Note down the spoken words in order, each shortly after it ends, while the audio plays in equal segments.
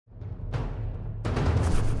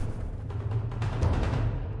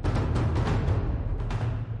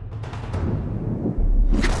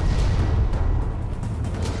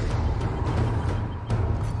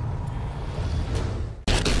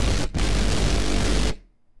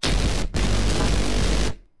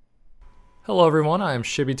Hello everyone, I am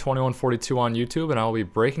Shibby2142 on YouTube, and I'll be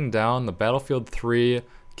breaking down the Battlefield 3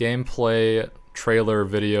 gameplay trailer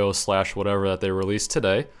video slash whatever that they released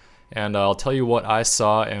today, and I'll tell you what I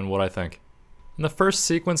saw and what I think. In the first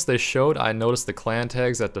sequence they showed, I noticed the clan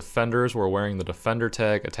tags that defenders were wearing the defender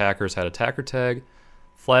tag, attackers had attacker tag,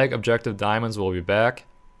 flag objective diamonds will be back,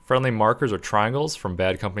 friendly markers or triangles from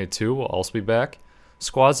Bad Company 2 will also be back,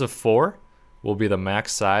 squads of 4 will be the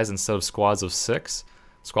max size instead of squads of 6.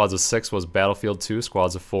 Squads of 6 was Battlefield 2,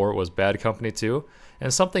 Squads of 4 was Bad Company 2.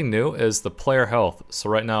 And something new is the player health.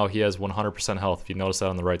 So right now he has 100% health, if you notice that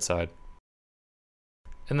on the right side.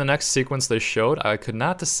 In the next sequence they showed, I could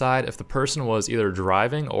not decide if the person was either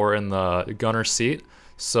driving or in the gunner seat.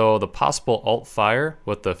 So the possible alt fire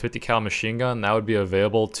with the 50 cal machine gun, that would be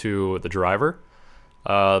available to the driver.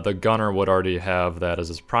 The gunner would already have that as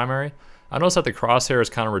his primary. I noticed that the crosshair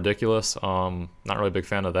is kind of ridiculous. Not really a big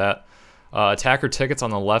fan of that. Attacker tickets on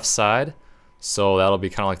the left side, so that'll be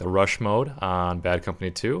kind of like the rush mode on Bad Company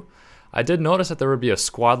 2. I did notice that there would be a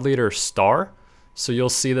squad leader star, so you'll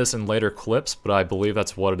see this in later clips, but I believe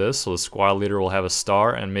that's what it is. So the squad leader will have a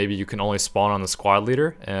star, and maybe you can only spawn on the squad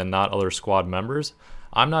leader and not other squad members.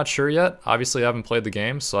 I'm not sure yet. Obviously I haven't played the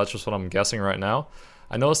game, so that's just what I'm guessing right now.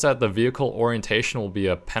 I noticed that the vehicle orientation will be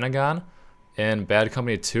a pentagon. In Bad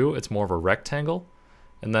Company 2 it's more of a rectangle.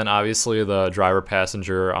 And then obviously the driver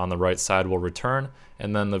passenger on the right side will return,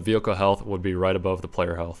 and then the vehicle health would be right above the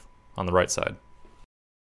player health on the right side.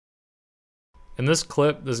 In this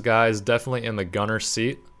clip, this guy is definitely in the gunner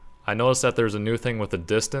seat. I noticed that there's a new thing with the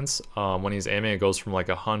distance. When he's aiming, it goes from like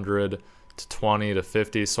 100 to 20 to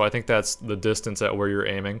 50, so I think that's the distance at where you're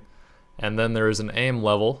aiming. And then there is an aim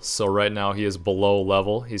level, so right now he is below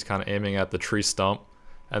level. He's kind of aiming at the tree stump.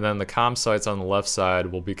 And then the comm sights on the left side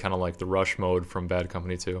will be kind of like the rush mode from Bad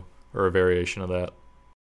Company 2, or a variation of that.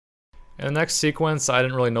 In the next sequence, I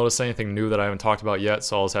didn't really notice anything new that I haven't talked about yet,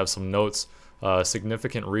 so I'll just have some notes.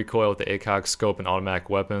 Significant recoil with the ACOG scope and automatic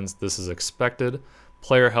weapons. This is expected.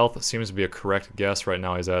 Player health seems to be a correct guess. Right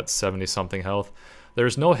now he's at 70 something health.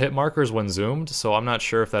 There's no hit markers when zoomed, so I'm not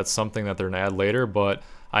sure if that's something that they're going to add later, but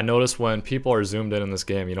I noticed when people are zoomed in this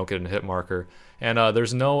game, you don't get a hit marker. And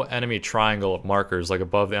there's no enemy triangle markers like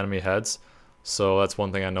above the enemy heads, so that's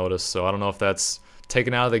one thing I noticed. So I don't know if that's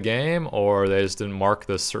taken out of the game or they just didn't mark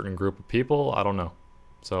this certain group of people. I don't know.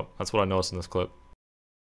 So that's what I noticed in this clip.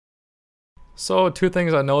 So two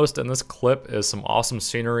things I noticed in this clip is some awesome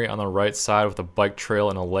scenery on the right side with a bike trail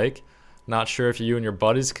and a lake. Not sure if you and your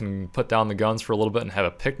buddies can put down the guns for a little bit and have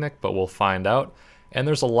a picnic, but we'll find out. And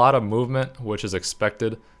there's a lot of movement, which is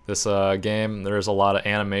expected. This game, there's a lot of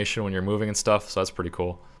animation when you're moving and stuff, so that's pretty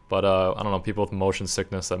cool. But I don't know, people with motion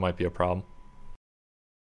sickness, that might be a problem.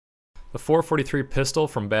 The 443 pistol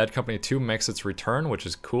from Bad Company 2 makes its return, which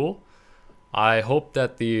is cool. I hope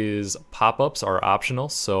that these pop-ups are optional,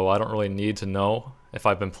 so I don't really need to know if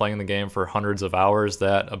I've been playing the game for hundreds of hours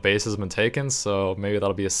that a base has been taken, so maybe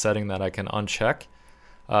that'll be a setting that I can uncheck.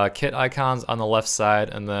 Kit icons on the left side,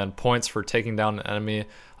 and then points for taking down an enemy,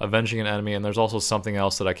 avenging an enemy, and there's also something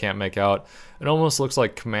else that I can't make out. It almost looks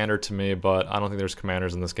like Commander to me, but I don't think there's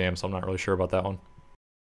commanders in this game, so I'm not really sure about that one.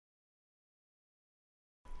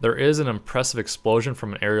 There is an impressive explosion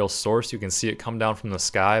from an aerial source. You can see it come down from the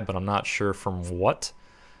sky, but I'm not sure from what.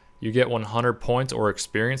 You get 100 points or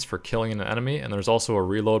experience for killing an enemy, and there's also a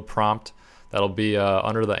reload prompt that'll be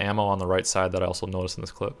under the ammo on the right side that I also noticed in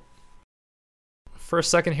this clip. For a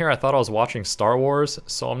second here, I thought I was watching Star Wars,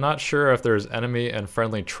 so I'm not sure if there's enemy and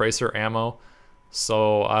friendly tracer ammo.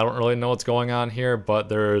 So I don't really know what's going on here, but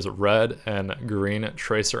there's red and green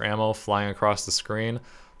tracer ammo flying across the screen.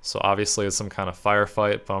 So obviously it's some kind of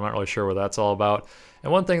firefight, but I'm not really sure what that's all about.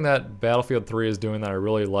 And one thing that Battlefield 3 is doing that I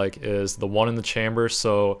really like is the one in the chamber.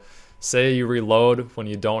 So say you reload when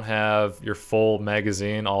you don't have your full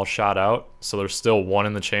magazine all shot out, so there's still one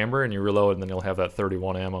in the chamber, and you reload and then you'll have that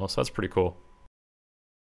 31 ammo, so that's pretty cool.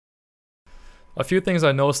 A few things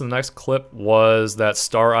I noticed in the next clip was that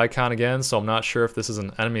star icon again, so I'm not sure if this is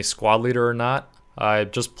an enemy squad leader or not. I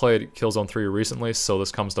just played Killzone 3 recently, so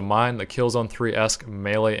this comes to mind. The Killzone 3-esque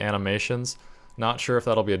melee animations. Not sure if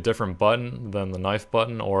that'll be a different button than the knife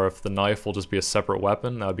button, or if the knife will just be a separate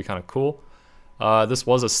weapon. That would be kind of cool. This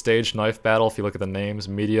was a staged knife battle if you look at the names,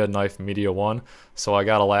 Media, Knife, Media 1, so I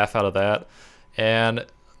got a laugh out of that. And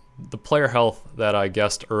the player health that I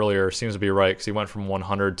guessed earlier seems to be right, because he went from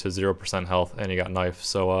 100 to 0% health and he got knife,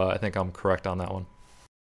 so I think I'm correct on that one.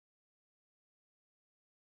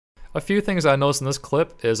 A few things I noticed in this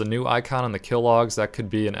clip is a new icon in the kill logs that could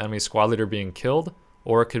be an enemy squad leader being killed,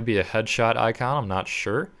 or it could be a headshot icon, I'm not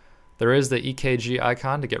sure. There is the EKG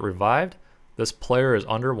icon to get revived. This player is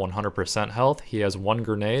under 100% health, he has one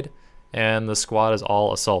grenade, and the squad is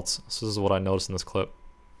all assaults. So this is what I noticed in this clip.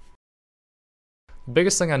 The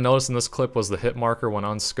biggest thing I noticed in this clip was the hit marker when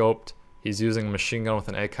unscoped. He's using a machine gun with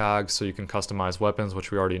an ACOG, so you can customize weapons,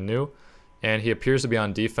 which we already knew. And he appears to be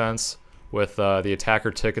on defense with the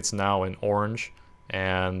attacker tickets now in orange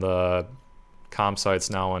and the comm sites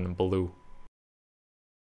now in blue.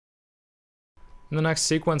 In the next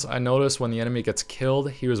sequence, I noticed when the enemy gets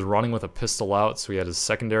killed, he was running with a pistol out, so he had his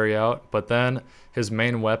secondary out, but then his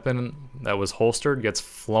main weapon that was holstered gets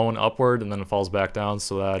flown upward and then it falls back down,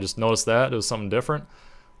 so I just noticed that. It was something different.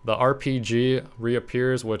 The RPG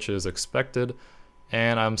reappears, which is expected,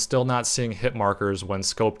 and I'm still not seeing hit markers when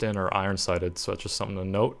scoped in or iron sighted, so that's just something to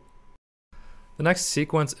note. The next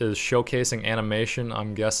sequence is showcasing animation.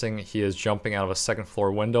 I'm guessing he is jumping out of a second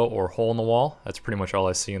floor window or hole in the wall. That's pretty much all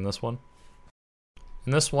I see in this one.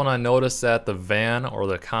 In this one, I noticed that the van or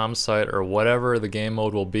the comm site or whatever the game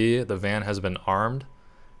mode will be, the van has been armed.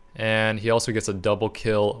 And he also gets a double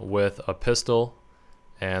kill with a pistol.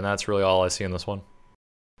 And that's really all I see in this one.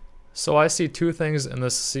 So I see two things in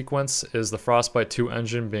this sequence, is the Frostbite 2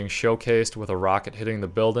 engine being showcased with a rocket hitting the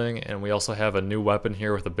building, and we also have a new weapon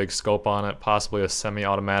here with a big scope on it, possibly a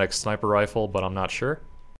semi-automatic sniper rifle, but I'm not sure.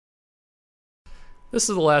 This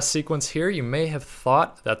is the last sequence here. You may have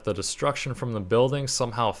thought that the destruction from the building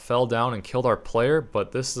somehow fell down and killed our player,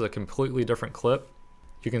 but this is a completely different clip.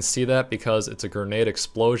 You can see that because it's a grenade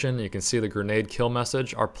explosion. You can see the grenade kill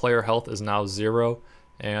message. Our player health is now 0,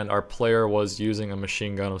 and our player was using a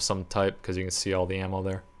machine gun of some type because you can see all the ammo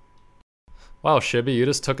there. Wow, Shibby, you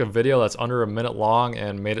just took a video that's under a minute long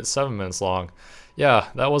and made it 7 minutes long. Yeah,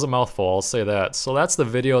 that was a mouthful, I'll say that. So that's the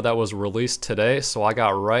video that was released today, so I got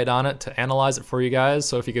right on it to analyze it for you guys.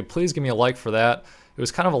 So if you could please give me a like for that. It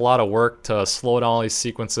was kind of a lot of work to slow down all these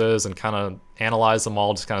sequences and kind of analyze them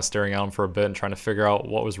all, just kind of staring at them for a bit and trying to figure out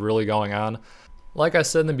what was really going on. Like I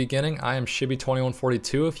said in the beginning, I am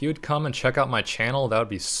Shibby2142. If you'd come and check out my channel, that would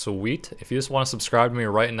be sweet. If you just want to subscribe to me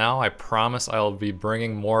right now, I promise I'll be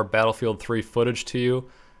bringing more Battlefield 3 footage to you,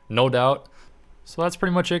 no doubt. So that's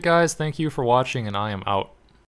pretty much it, guys. Thank you for watching, and I am out.